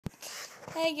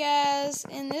Hey guys,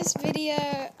 in this video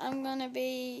I'm gonna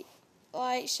be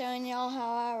showing y'all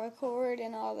how I record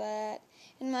and all that.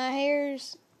 And my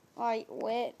hair's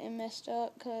wet and messed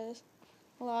up because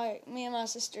me and my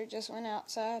sister just went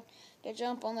outside to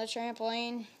jump on the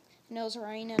trampoline and it was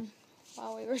raining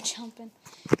while we were jumping.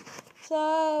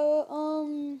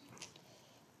 So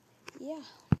yeah.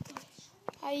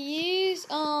 I use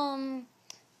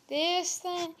this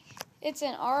thing. It's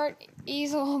an art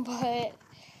easel, but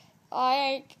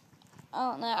I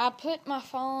don't know. I put my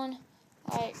phone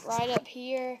right up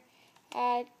here.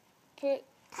 I put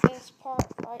this part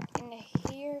right into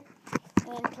here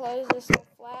and then close this little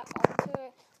flap onto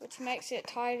it, which makes it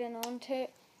tighten onto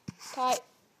it.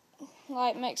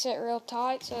 Makes it real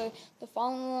tight so the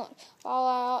phone won't fall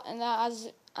out, and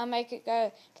then I make it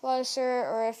go closer,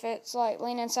 or if it's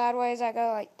leaning sideways, I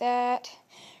go like that.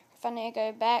 If I need to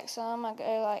go back some, I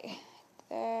go like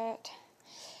that.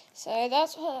 So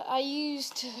that's what I use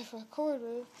to record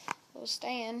with, a little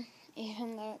stand,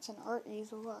 even though it's an art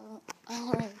easel, I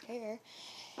don't really care.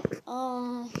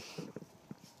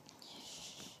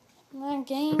 My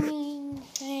gaming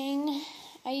thing,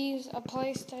 I use a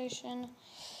PlayStation,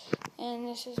 and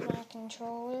this is my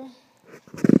controller.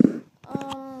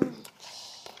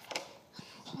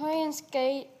 Playing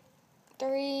Skate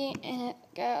 3, and it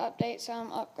got updates, so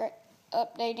I'm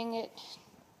updating it.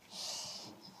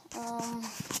 I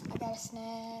got a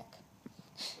snack.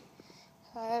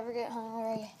 If I ever get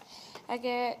hungry, I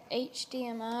get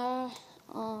HDMI.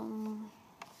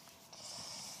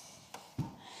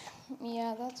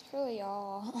 Yeah, that's really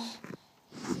all.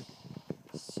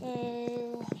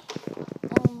 So,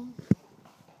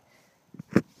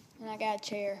 and I got a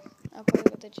chair. I'll play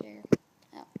with the chair.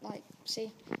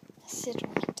 See, I sit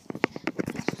on it.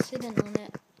 I'm sitting on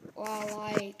it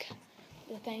while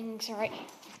the thing's right.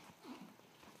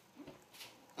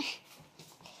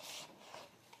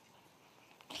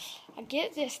 I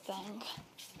get this thing.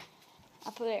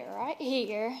 I put it right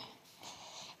here.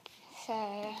 So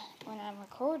when I'm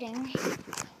recording,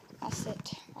 I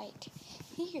sit right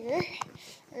here.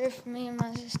 Or if me and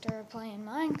my sister are playing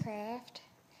Minecraft,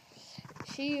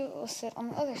 she will sit on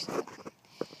the other side.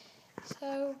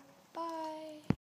 So, bye.